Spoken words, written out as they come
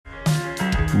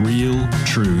Real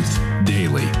truth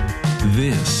daily.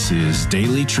 This is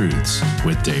Daily Truths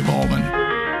with Dave Ahlman.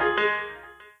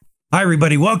 Hi,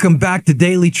 everybody. Welcome back to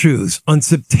Daily Truths. On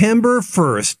September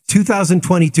 1st,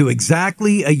 2022,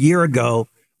 exactly a year ago,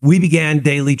 we began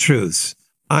Daily Truths.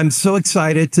 I'm so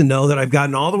excited to know that I've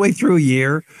gotten all the way through a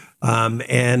year.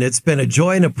 And it's been a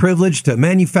joy and a privilege to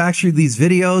manufacture these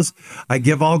videos. I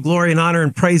give all glory and honor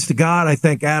and praise to God. I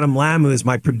thank Adam Lamb, who is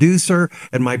my producer,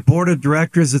 and my board of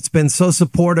directors. It's been so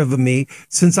supportive of me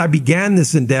since I began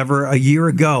this endeavor a year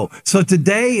ago. So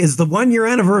today is the 1-year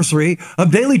anniversary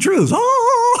of Daily Truths.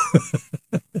 Oh!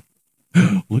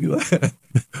 Look at that.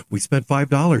 We spent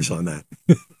 $5 on that.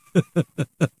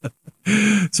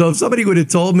 So if somebody would have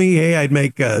told me, hey, I'd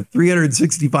make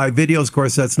 365 videos, of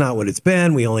course, that's not what it's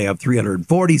been. We only have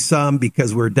 340 some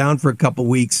because we're down for a couple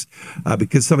weeks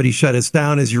because somebody shut us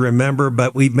down, as you remember.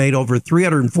 But we've made over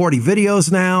 340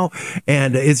 videos now.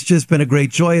 And it's just been a great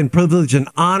joy and privilege and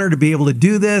honor to be able to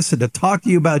do this and to talk to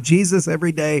you about Jesus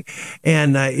every day.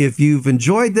 And if you've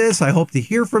enjoyed this, I hope to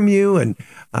hear from you and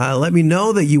let me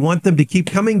know that you want them to keep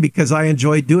coming because I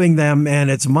enjoy doing them. And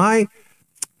it's my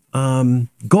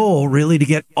goal really to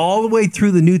get all the way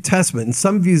through the New Testament. And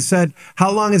some of you said, how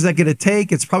long is that going to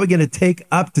take? It's probably going to take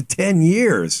up to 10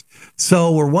 years.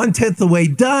 So we're 1/10 of the way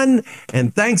done,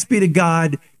 and thanks be to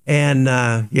God. And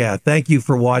thank you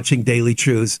for watching Daily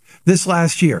Truths this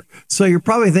last year. So you're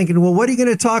probably thinking, well, what are you going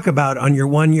to talk about on your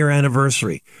 1-year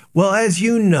anniversary? Well, as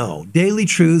you know, Daily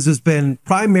Truths has been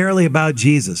primarily about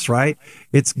Jesus, right?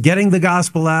 It's getting the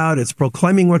gospel out. It's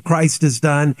proclaiming what Christ has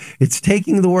done. It's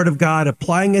taking the word of God,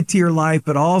 applying it to your life,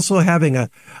 but also having a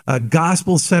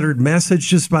gospel-centered message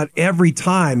just about every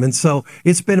time. And so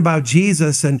it's been about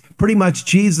Jesus and pretty much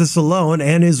Jesus alone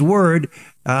and his word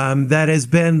that has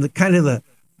been the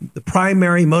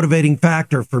primary motivating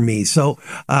factor for me. So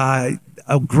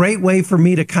a great way for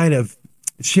me to kind of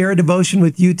share a devotion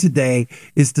with you today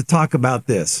is to talk about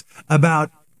this.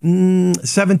 About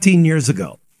 17 years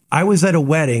ago, I was at a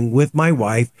wedding with my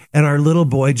wife and our little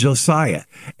boy, Josiah.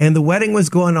 And the wedding was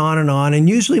going on. And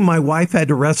usually my wife had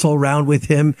to wrestle around with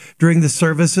him during the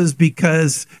services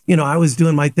because, I was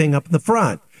doing my thing up in the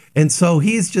front. And so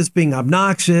he's just being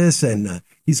obnoxious and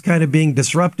he's kind of being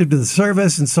disruptive to the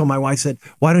service. And so my wife said,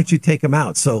 why don't you take him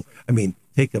out?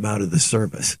 Take him out of the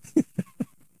service.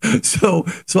 So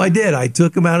I did. I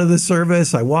took him out of the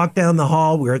service. I walked down the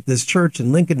hall. We were at this church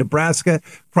in Lincoln, Nebraska,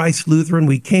 Christ Lutheran.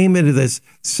 We came into this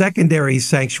secondary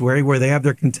sanctuary where they have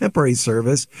their contemporary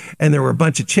service. And there were a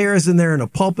bunch of chairs in there and a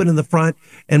pulpit in the front.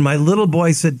 And my little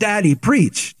boy said, Daddy,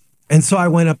 preach. And so I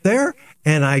went up there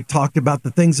and I talked about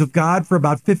the things of God for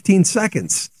about 15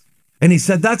 seconds. And he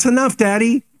said, that's enough,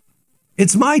 Daddy.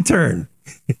 It's my turn.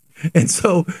 And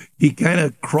so he kind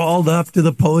of crawled up to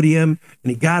the podium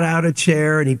and he got out a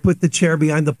chair and he put the chair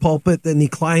behind the pulpit. Then he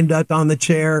climbed up on the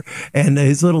chair and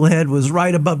his little head was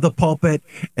right above the pulpit.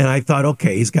 And I thought,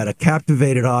 okay, he's got a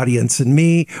captivated audience in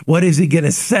me. What is he going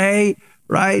to say?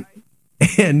 Right.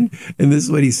 And this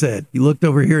is what he said. He looked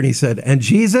over here and he said, and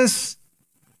Jesus,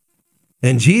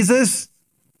 and Jesus,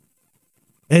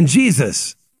 and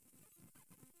Jesus.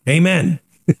 Amen.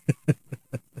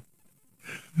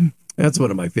 That's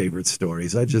one of my favorite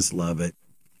stories. I just love it.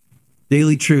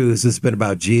 Daily Truths has been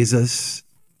about Jesus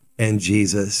and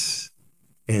Jesus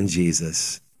and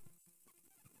Jesus.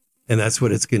 And that's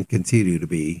what it's going to continue to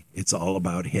be. It's all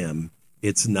about him.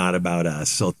 It's not about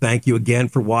us. So thank you again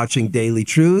for watching Daily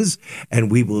Truths, and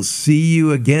we will see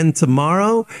you again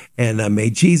tomorrow. And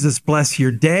may Jesus bless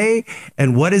your day.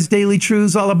 And what is Daily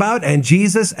Truths all about? And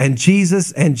Jesus and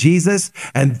Jesus and Jesus.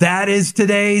 And that is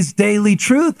today's Daily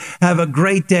Truth. Have a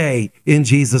great day in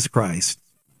Jesus Christ.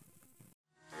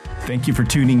 Thank you for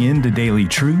tuning in to Daily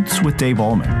Truths with Dave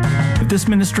Ahlman. If this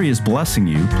ministry is blessing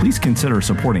you, please consider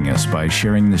supporting us by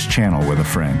sharing this channel with a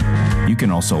friend. You can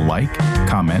also like,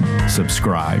 comment,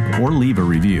 subscribe, or leave a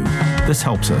review. This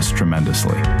helps us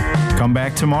tremendously. Come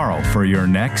back tomorrow for your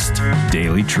next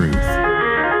Daily Truth.